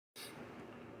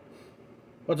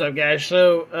What's up, guys?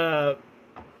 So,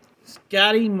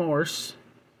 Scottie Morse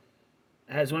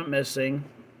has went missing.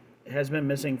 Has been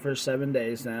missing for 7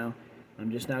 days now.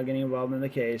 I'm just now getting involved in the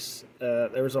case.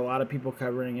 There was a lot of people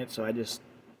covering it, so I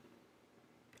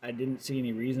didn't see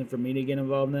any reason for me to get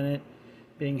involved in it,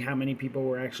 being how many people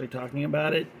were actually talking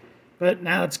about it. But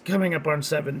now it's coming up on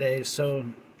 7 days, so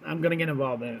I'm gonna get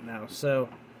involved in it now. So,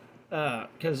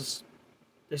 because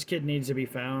this kid needs to be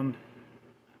found.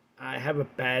 I have a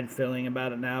bad feeling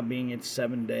about it now, being it's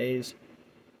 7 days.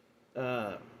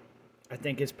 I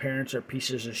think his parents are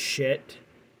pieces of shit.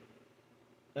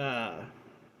 Did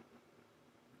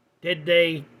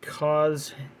they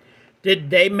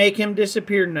make him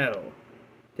disappear? No.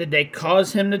 Did they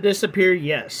cause him to disappear?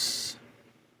 Yes.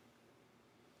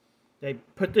 They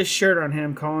put this shirt on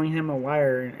him, calling him a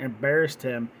liar, and embarrassed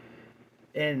him,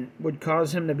 and would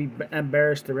cause him to be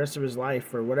embarrassed the rest of his life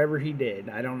for whatever he did.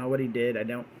 I don't know what he did. I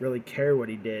don't really care what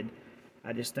he did.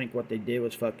 I just think what they did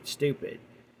was fucking stupid.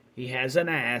 He has an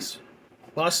ass.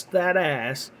 Bust that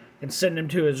ass and send him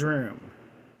to his room.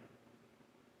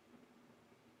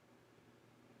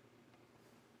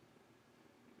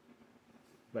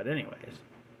 But anyways,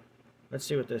 let's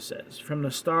see what this says. From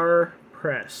the Star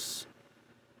Press.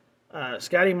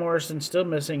 Scottie Morrison still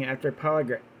missing after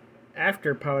polygraph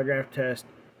test,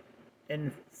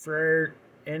 infrared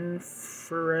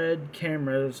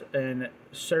cameras, and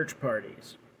search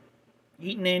parties.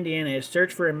 Eaton, Indiana is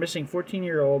search for a missing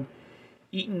 14-year-old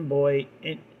Eaton boy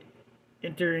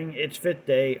entering its 5th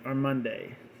day on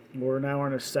Monday. We're now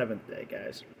on a 7th day,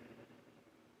 guys.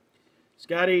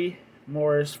 Scottie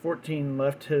Morris, 14,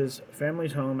 left his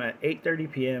family's home at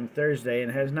 8:30 p.m. Thursday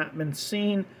and has not been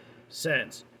seen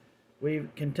since. We've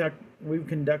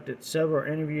conducted several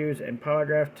interviews and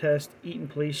polygraph tests, Eaton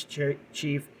Police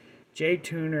Chief Jay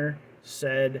Tuner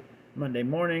said Monday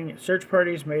morning. Search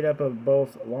parties made up of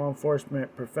both law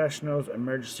enforcement professionals,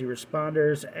 emergency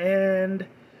responders, and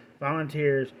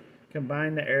volunteers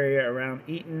combined the area around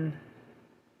Eaton,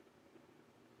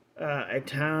 a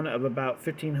town of about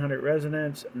 1,500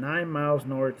 residents, 9 miles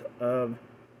north of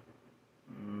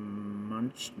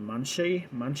Muncie,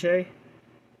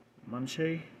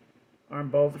 on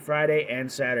both Friday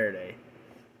and Saturday.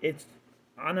 It's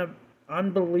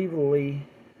unbelievable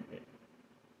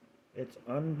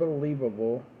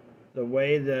the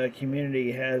way the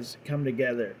community has come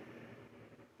together,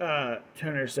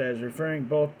 Turner says, referring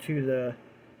both to the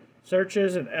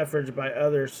searches and efforts by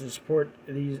others to support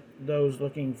those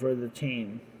looking for the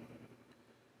teen.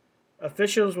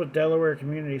 Officials with Delaware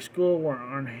Community School were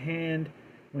on hand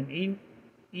when Eaton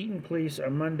Police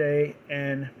on Monday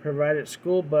and provided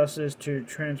school buses to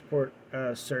transport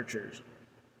searchers.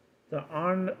 The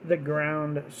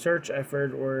on-the-ground search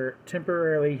efforts were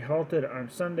temporarily halted on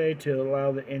Sunday to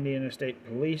allow the Indiana State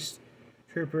Police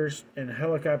troopers and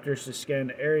helicopters to scan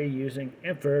the area using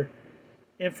infrared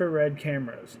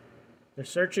cameras. The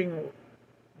searching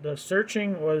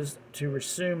was to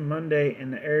resume Monday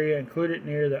in the area included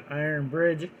near the Iron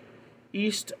Bridge,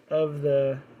 east of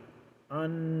the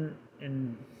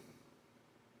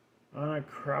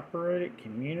unincorporated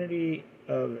community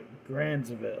of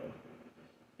Grantsville,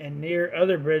 and near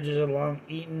other bridges along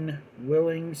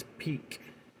Eaton-Willings Peak.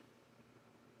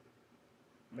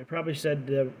 They probably said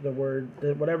the word,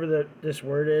 whatever this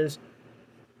word is.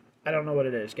 I don't know what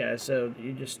it is, guys, so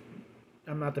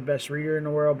I'm not the best reader in the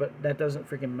world, but that doesn't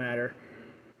freaking matter.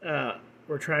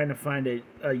 We're trying to find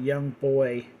a young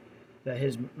boy that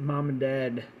his mom and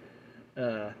dad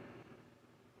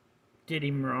did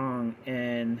him wrong,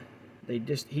 and he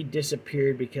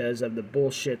disappeared because of the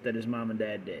bullshit that his mom and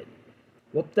dad did.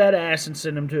 Whoop that ass and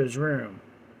send him to his room.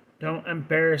 Don't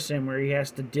embarrass him where he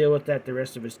has to deal with that the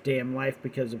rest of his damn life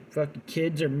because of fucking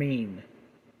kids are mean.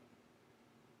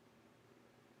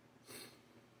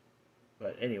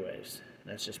 But anyways,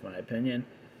 that's just my opinion.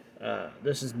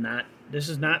 This is not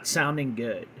sounding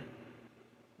good.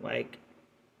 Like,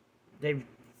 they've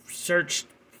searched.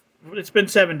 It's been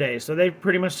 7 days, so they've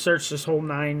pretty much searched this whole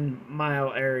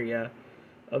 9-mile area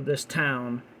of this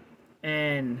town,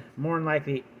 and more than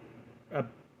likely a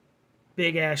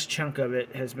big ass chunk of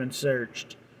it has been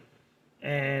searched,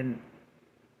 and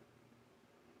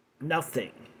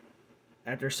nothing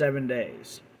after 7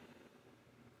 days.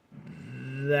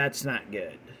 That's not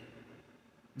good.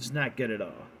 It's not good at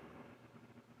all.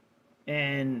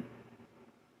 And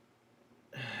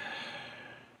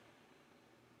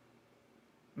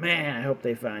man, I hope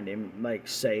they find him, like,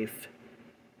 safe.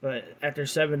 But after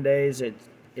 7 days,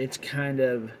 it's kind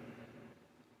of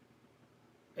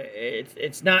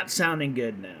it's not sounding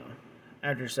good now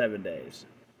after 7 days.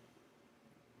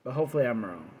 But hopefully I'm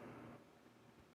wrong.